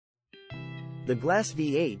The Glas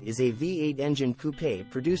V8 is a V8 engine coupe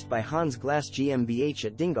produced by Hans Glas GmbH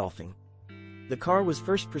at Dingolfing. The car was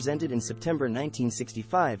first presented in September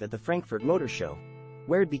 1965 at the Frankfurt Motor Show,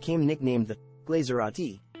 where it became nicknamed the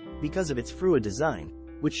Glaserati because of its Frua design,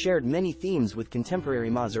 which shared many themes with contemporary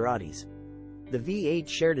Maseratis. The V8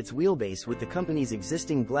 shared its wheelbase with the company's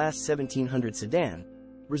existing Glas 1700 sedan,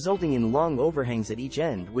 resulting in long overhangs at each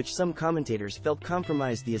end, which some commentators felt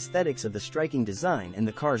compromised the aesthetics of the striking design and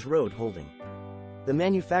the car's road holding. The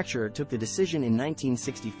manufacturer took the decision in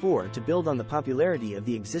 1964 to build on the popularity of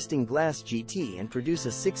the existing Glas GT and produce a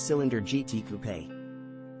 6-cylinder GT coupe.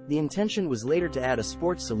 The intention was later to add a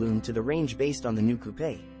sports saloon to the range based on the new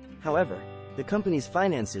coupe. However, the company's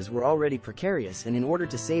finances were already precarious, and in order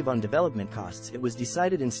to save on development costs, it was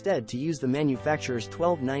decided instead to use the manufacturer's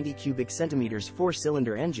 1290 cubic centimeters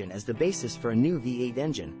 4-cylinder engine as the basis for a new V8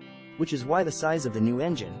 engine, which is why the size of the new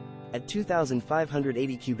engine, at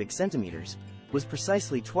 2,580 cubic centimeters, was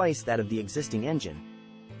precisely twice that of the existing engine.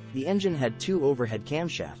 The engine had 2 overhead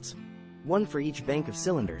camshafts, one for each bank of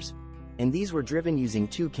cylinders, and these were driven using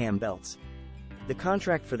 2 cam belts. The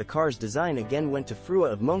contract for the car's design again went to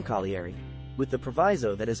Frua of Moncalieri, with the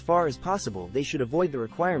proviso that as far as possible they should avoid the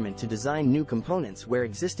requirement to design new components where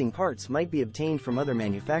existing parts might be obtained from other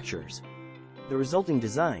manufacturers. The resulting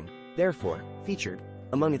design, therefore, featured,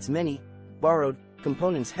 among its many, borrowed,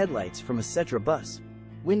 components headlights from a Setra bus,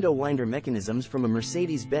 window winder mechanisms from a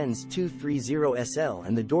Mercedes-Benz 230 SL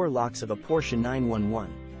and the door locks of a Porsche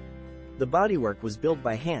 911. The bodywork was built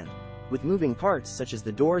by hand, with moving parts such as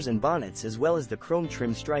the doors and bonnets as well as the chrome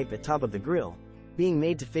trim stripe at top of the grille, being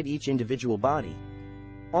made to fit each individual body.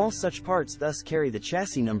 All such parts thus carry the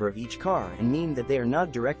chassis number of each car and mean that they are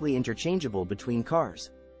not directly interchangeable between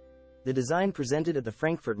cars. The design presented at the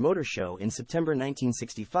Frankfurt Motor Show in September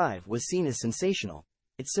 1965 was seen as sensational,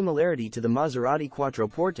 its similarity to the Maserati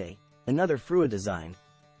Quattroporte, another Frua design,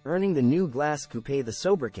 earning the new Glas coupe the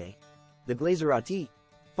sobriquet, the Glaserati.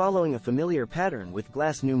 Following a familiar pattern with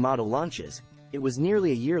Glas new model launches, it was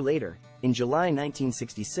nearly a year later, in July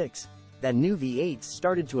 1966, that new V8s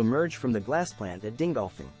started to emerge from the Glas plant at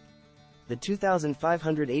Dingolfing. The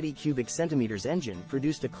 2,580 cubic centimeters engine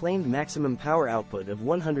produced a claimed maximum power output of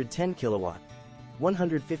 110 kilowatt,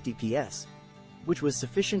 150 PS, which was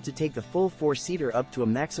sufficient to take the full 4-seater up to a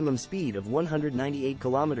maximum speed of 198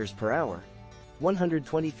 kilometers per hour,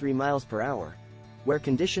 123 miles per hour, where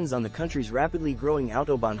conditions on the country's rapidly growing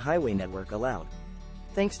Autobahn highway network allowed.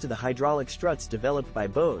 Thanks to the hydraulic struts developed by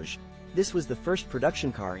Bosch, this was the first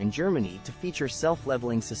production car in Germany to feature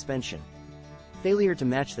self-leveling suspension. Failure to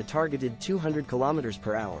match the targeted 200 km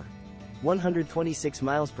per hour, 126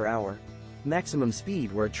 miles per hour, maximum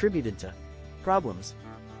speed were attributed to problems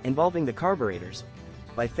involving the carburetors.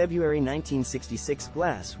 By February 1966,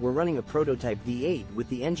 Glas were running a prototype V8 with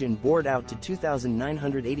the engine bored out to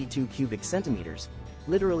 2,982 cubic centimeters,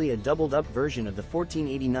 literally a doubled-up version of the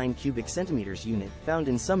 1,489 cubic centimeters unit found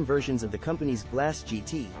in some versions of the company's Glas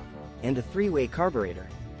GT, and a 3-way carburetor.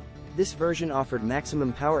 This version offered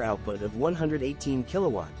maximum power output of 118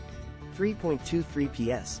 kilowatt,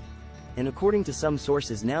 3.23 PS, and according to some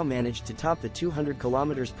sources now managed to top the 200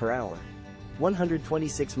 kilometers per hour,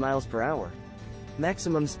 126 miles per hour,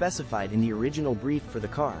 maximum specified in the original brief for the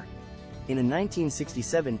car. In a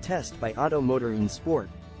 1967 test by Auto Motor und Sport,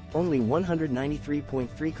 only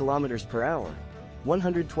 193.3 kilometers per hour,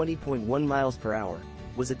 120.1 miles per hour,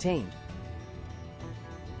 was attained.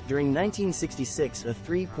 During 1966, a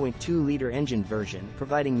 3.2-liter engine version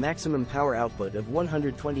providing maximum power output of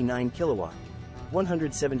 129 kilowatt,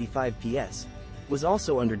 175 PS, was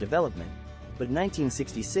also under development, but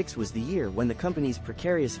 1966 was the year when the company's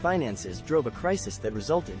precarious finances drove a crisis that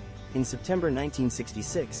resulted, in September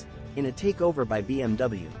 1966, in a takeover by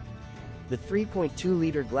BMW. The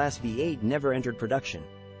 3.2-liter Glas V8 never entered production.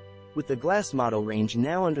 With the Glas model range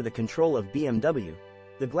now under the control of BMW,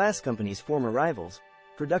 the Glas company's former rivals,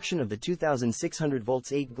 production of the 2,600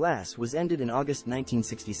 volts 8 Glas was ended in August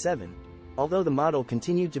 1967, although the model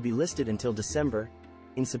continued to be listed until December.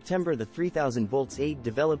 In September, the 3,000 volts 8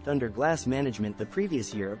 developed under Glas management the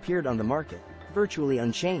previous year appeared on the market, virtually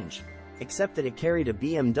unchanged, except that it carried a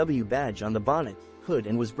BMW badge on the bonnet, hood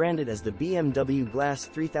and was branded as the BMW Glas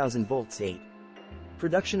 3,000 volts 8.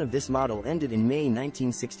 Production of this model ended in May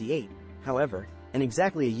 1968, however, and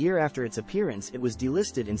exactly a year after its appearance it was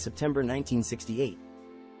delisted in September 1968.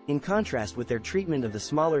 In contrast with their treatment of the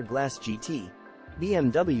smaller Glas GT,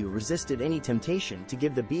 BMW resisted any temptation to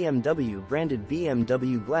give the BMW-branded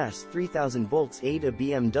BMW Glas 3000 volts 8 a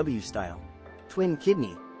BMW-style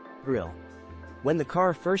twin-kidney grille. When the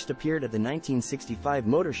car first appeared at the 1965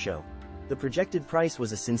 Motor Show, the projected price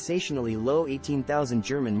was a sensationally low 18,000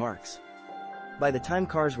 German marks. By the time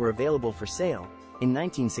cars were available for sale, in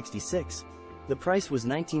 1966, the price was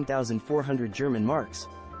 19,400 German marks,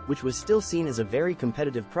 which was still seen as a very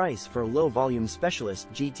competitive price for a low-volume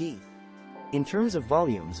specialist GT. In terms of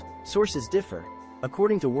volumes, sources differ.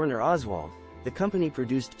 According to Werner Oswald, the company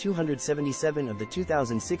produced 277 of the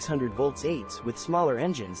 2,600 volts 8s with smaller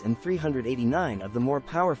engines and 389 of the more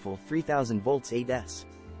powerful 3,000 volts 8s.